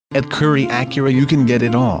At Curry Acura you can get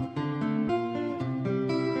it all.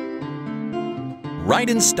 Ride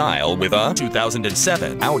in style with a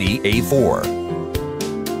 2007 Audi A4.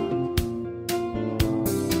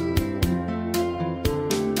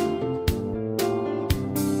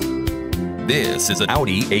 This is an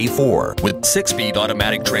Audi A4 with 6-speed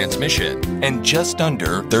automatic transmission and just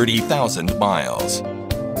under 30,000 miles.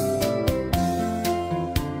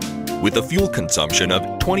 With a fuel consumption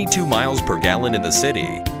of 22 miles per gallon in the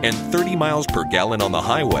city and 30 miles per gallon on the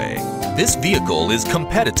highway, this vehicle is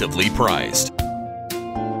competitively priced.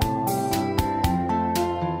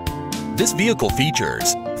 This vehicle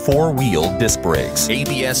features 4-wheel disc brakes,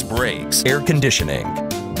 ABS brakes, air conditioning,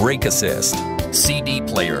 brake assist, CD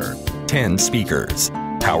player, 10 speakers,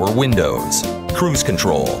 power windows, cruise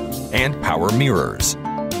control, and power mirrors.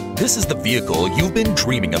 This is the vehicle you've been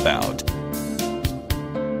dreaming about.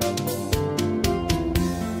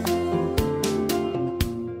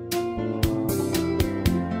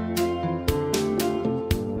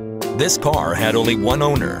 This car had only one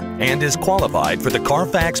owner and is qualified for the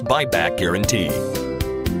Carfax buyback guarantee.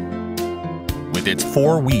 With its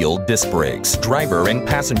 4-wheel disc brakes, driver and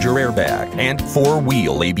passenger airbag, and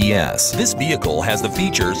 4-wheel ABS, this vehicle has the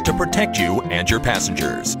features to protect you and your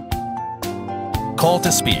passengers. Call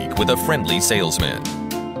to speak with a friendly salesman.